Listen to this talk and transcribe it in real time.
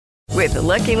With the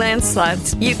Lucky Land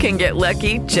Slots, you can get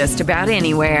lucky just about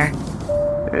anywhere.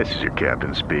 This is your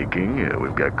captain speaking.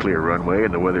 We've got clear runway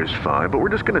and the weather's fine, but we're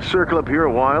just going to circle up here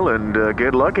a while and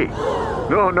get lucky.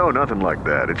 No, nothing like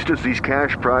that. It's just these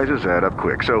cash prizes add up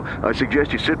quick. So I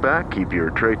suggest you sit back, keep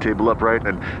your tray table upright,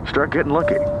 and start getting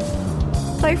lucky.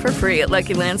 Play for free at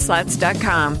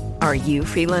LuckyLandSlots.com. Are you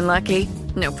feeling lucky?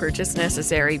 No purchase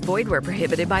necessary. Void where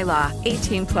prohibited by law.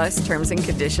 18 plus terms and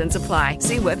conditions apply.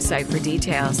 See website for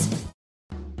details.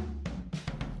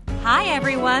 Hi,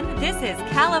 everyone. This is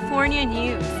California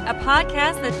News, a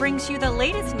podcast that brings you the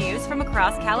latest news from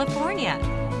across California.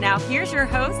 Now, here's your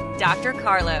host, Dr.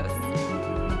 Carlos.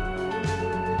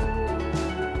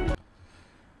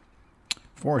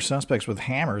 4 suspects with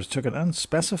hammers took an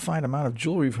unspecified amount of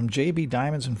jewelry from JB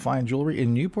Diamonds and Fine Jewelry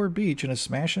in Newport Beach in a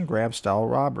smash-and-grab style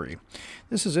robbery.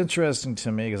 This is interesting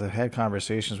to me because I've had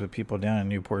conversations with people down in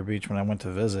Newport Beach when I went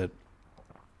to visit.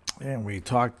 And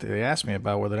they asked me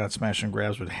about whether or not smash and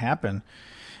grabs would happen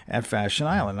at Fashion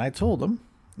Island. And I told them,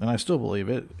 and I still believe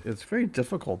it, it's very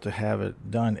difficult to have it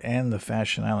done in the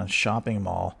Fashion Island shopping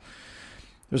mall.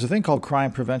 There's a thing called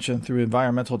crime prevention through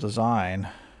environmental design,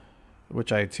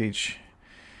 which I teach.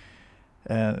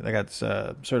 And I got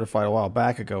certified a while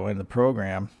back ago in the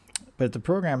program. But the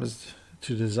program is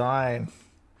to design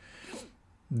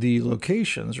the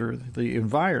locations or the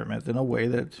environment in a way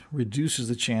that reduces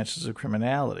the chances of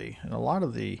criminality. And a lot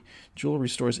of the jewelry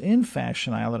stores in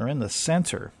Fashion Island are in the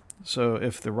center. So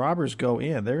if the robbers go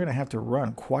in, they're going to have to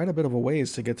run quite a bit of a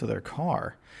ways to get to their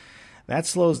car. That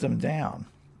slows them down.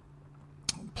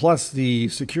 Plus, the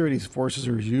security forces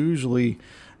are usually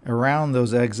around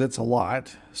those exits a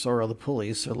lot. So are the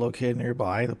police. They're located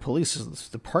nearby. The police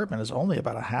department is only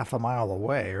about a half a mile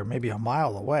away or maybe a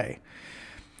mile away.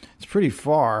 It's pretty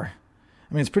far.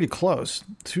 I mean, it's pretty close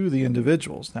to the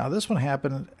individuals. Now, this one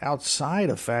happened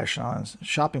outside of Fashion Island's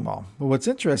shopping mall. But what's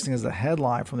interesting is the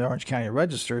headline from the Orange County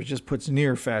Register just puts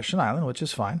near Fashion Island, which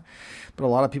is fine. But a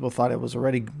lot of people thought it was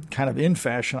already kind of in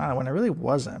Fashion Island when it really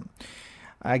wasn't.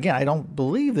 Again, I don't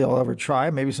believe they'll ever try.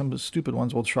 Maybe some stupid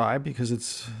ones will try because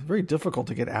it's very difficult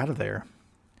to get out of there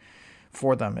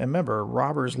for them. And remember,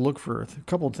 robbers look for a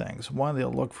couple things. One,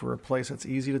 they'll look for a place that's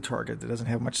easy to target, that doesn't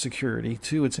have much security.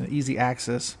 2, it's an easy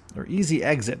access, or easy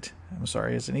exit.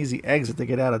 It's an easy exit to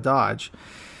get out of Dodge,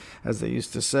 as they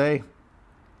used to say.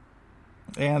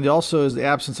 And also is the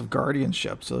absence of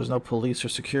guardianship, so there's no police or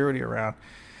security around.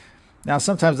 Now,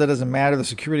 sometimes that doesn't matter. The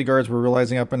security guards we're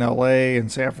realizing up in L.A. and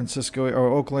San Francisco, or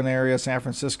Oakland area, San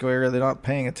Francisco area, they're not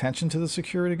paying attention to the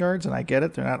security guards, and I get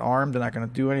it. They're not armed. They're not going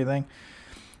to do anything.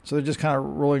 So they're just kind of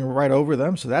rolling right over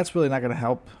them. So that's really not going to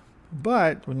help.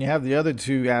 But when you have the other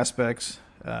two aspects,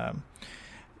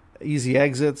 easy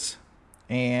exits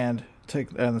and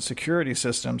the security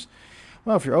systems,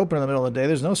 well, if you're open in the middle of the day,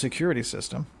 there's no security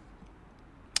system.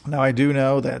 Now, I do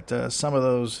know that some of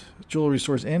those jewelry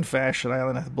stores in Fashion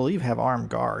Island, I believe, have armed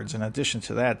guards. In addition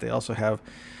to that, they also have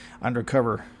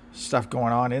undercover stuff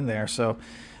going on in there. So it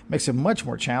makes it much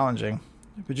more challenging.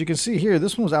 But you can see here,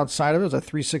 this one was outside of it. It was a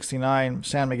 369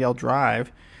 San Miguel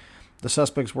Drive. The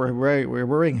suspects were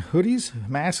wearing hoodies,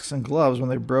 masks, and gloves when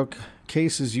they broke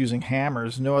cases using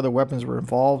hammers. No other weapons were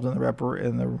involved in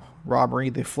the robbery.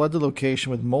 They fled the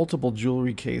location with multiple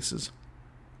jewelry cases.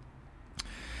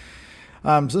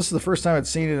 So this is the first time I'd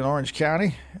seen it in Orange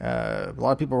County. A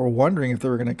lot of people were wondering if they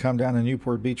were going to come down to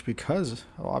Newport Beach because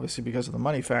of the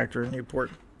money factor in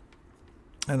Newport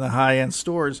and the high-end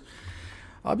stores.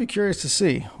 I'll be curious to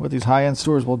see what these high-end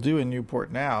stores will do in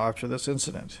Newport now after this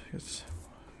incident.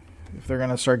 If they're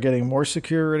going to start getting more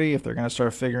security, if they're going to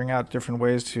start figuring out different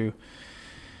ways to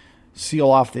seal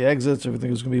off the exits, if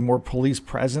there's going to be more police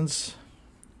presence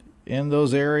in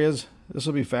those areas, this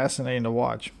will be fascinating to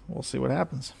watch. We'll see what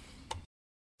happens.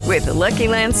 With the Lucky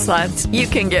Land Slots, you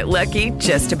can get lucky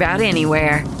just about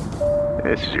anywhere.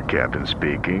 This is your captain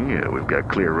speaking. We've got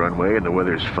clear runway and the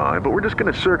weather's fine, but we're just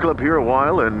going to circle up here a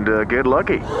while and get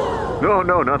lucky.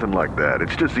 No, nothing like that.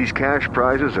 It's just these cash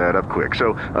prizes add up quick.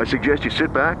 So I suggest you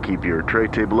sit back, keep your tray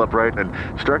table upright, and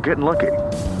start getting lucky.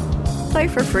 Play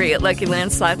for free at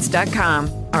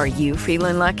LuckyLandSlots.com. Are you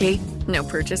feeling lucky? No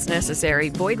purchase necessary.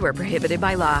 Void where prohibited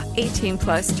by law. 18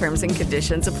 plus terms and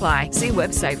conditions apply. See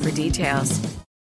website for details.